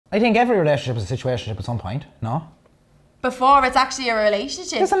I think every relationship is a situationship at some point, no? Before it's actually a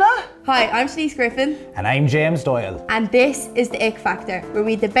relationship. Isn't it? Hi, I'm Shanice Griffin. And I'm James Doyle. And this is The Ick Factor, where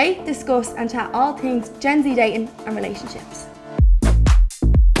we debate, discuss and chat all things Gen Z dating and relationships.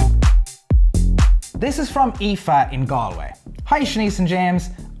 This is from Aoife in Galway. Hi Shanice and James,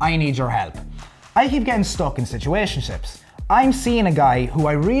 I need your help. I keep getting stuck in situationships. I'm seeing a guy who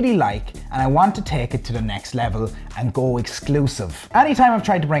I really like and I want to take it to the next level and go exclusive. Anytime I've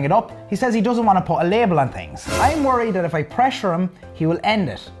tried to bring it up, he says he doesn't want to put a label on things. I'm worried that if I pressure him, he will end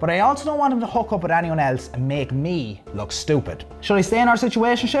it. But I also don't want him to hook up with anyone else and make me look stupid. Should I stay in our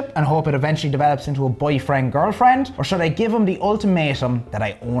situationship and hope it eventually develops into a boyfriend-girlfriend? Or should I give him the ultimatum that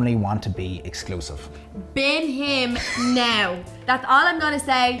I only want to be exclusive? Bin him now. That's all I'm gonna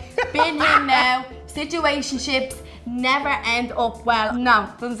say. Bin him now. Situationships never end up well. No,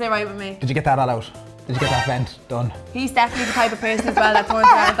 doesn't say right with me. Did you get that all out? Did you get that vent done? He's definitely the type of person as well that turns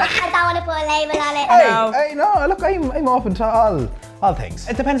around and is like, I don't want to put a label on it. No, look, I'm open to all things.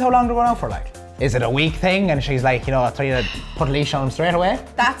 It depends how long they're going out for, like. Is it a week thing and she's like, you know, trying to put a leash on him straight away?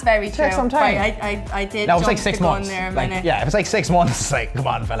 That's very true. Take some time. Right, I did No, it's jump like 6 the gun months. there a Like, minute. yeah, if it's like 6 months, it's like, come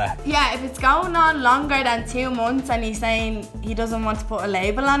on, fella. Yeah, if it's going on longer than 2 months and he's saying he doesn't want to put a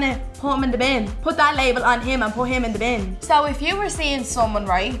label on it, put him in the bin. Put that label on him and put him in the bin. So if you were seeing someone,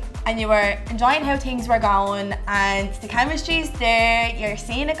 right, and you were enjoying how things were going and the chemistry's there, you're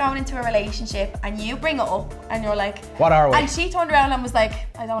seeing it going into a relationship and you bring it up and you're like, what are we? And she turned around and was like,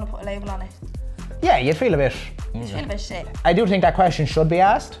 I don't want to put a label on it. Yeah, you'd feel a bit. You feel a bit shit. I do think that question should be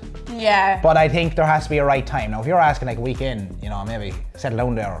asked. Yeah. But I think there has to be a right time. Now, if you're asking like a week in, you know, maybe settle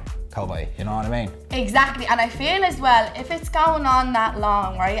down there, cowboy, you know what I mean? Exactly, and I feel as well, if it's going on that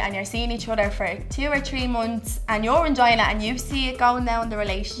long, right, and you're seeing each other for 2 or 3 months and you're enjoying it and you see it going down the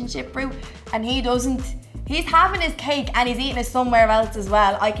relationship route and he doesn't, he's having his cake and he's eating it somewhere else as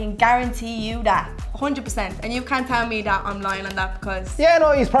well, I can guarantee you that. 100%, and you can't tell me that I'm lying on that because... Yeah,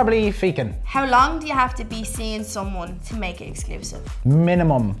 no, he's probably faking. How long do you have to be seeing someone to make it exclusive?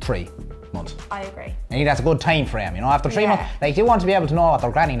 Minimum 3 months. I agree. I think that's a good time frame, you know, after 3 months, like you want to be able to know what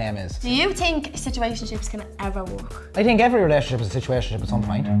their granny name is. Do you think situationships can ever work? I think every relationship is a situationship at some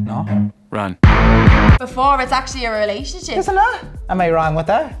point, no? Run. Before it's actually a relationship. Isn't it? Am I wrong with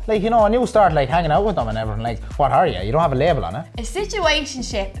that? Like, you know, when you start like hanging out with them and everything, like, what are you? You don't have a label on it. A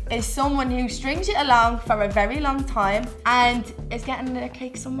situationship is someone who strings you along for a very long time and is getting their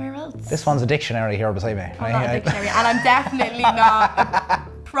cake somewhere else. This one's a dictionary here beside me. I'm not a dictionary, and I'm definitely not a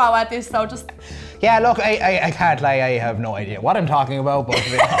pro at this, so just... Yeah, look, I can't lie, I have no idea what I'm talking about, but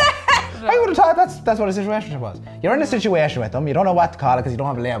you know, I would have thought that's what a situationship was. You're in a situation with them, you don't know what to call it because you don't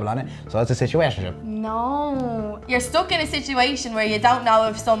have a label on it, so it's a situationship. No. You're stuck in a situation where you don't know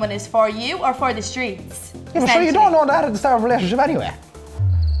if someone is for you or for the streets. Yeah, but sure, you don't know that at the start of a relationship anyway.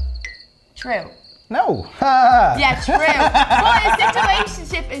 True. No. Yeah, true. But a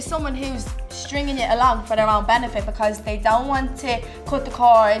situationship is someone who's stringing you along for their own benefit because they don't want to cut the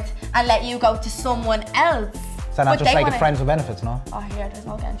cord and let you go to someone else. So not just like a friends with benefits, no? Oh, here, there's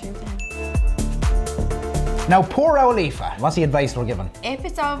no getting through to him. Now, poor old Aoife, what's the advice we're given? If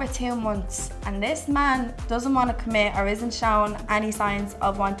it's over 2 months and this man doesn't want to commit or isn't showing any signs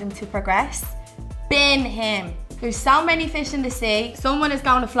of wanting to progress, bin him. There's so many fish in the sea, someone is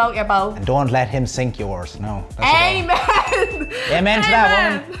going to float your boat. And don't let him sink yours, no. Amen! Amen to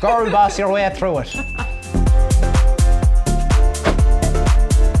that, woman. Girl boss your way through it.